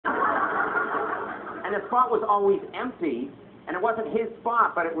And the spot was always empty, and it wasn't his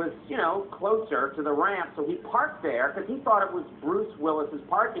spot, but it was, you know, closer to the ramp, so he parked there because he thought it was Bruce Willis's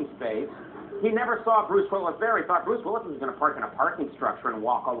parking space. He never saw Bruce Willis there. He thought Bruce Willis was going to park in a parking structure and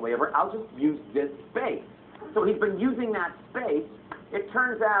walk all the way over. I'll just use this space. So he's been using that space. It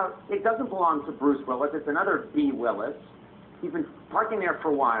turns out it doesn't belong to Bruce Willis. It's another B. Willis. He's been parking there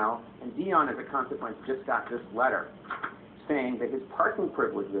for a while, and Dion, as a consequence, just got this letter saying that his parking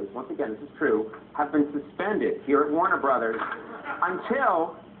privileges, once again, this is true, have been suspended here at Warner Brothers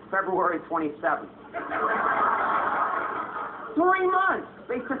until February 27th. 3 months!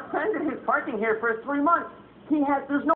 They suspended his parking here for 3 months. There's no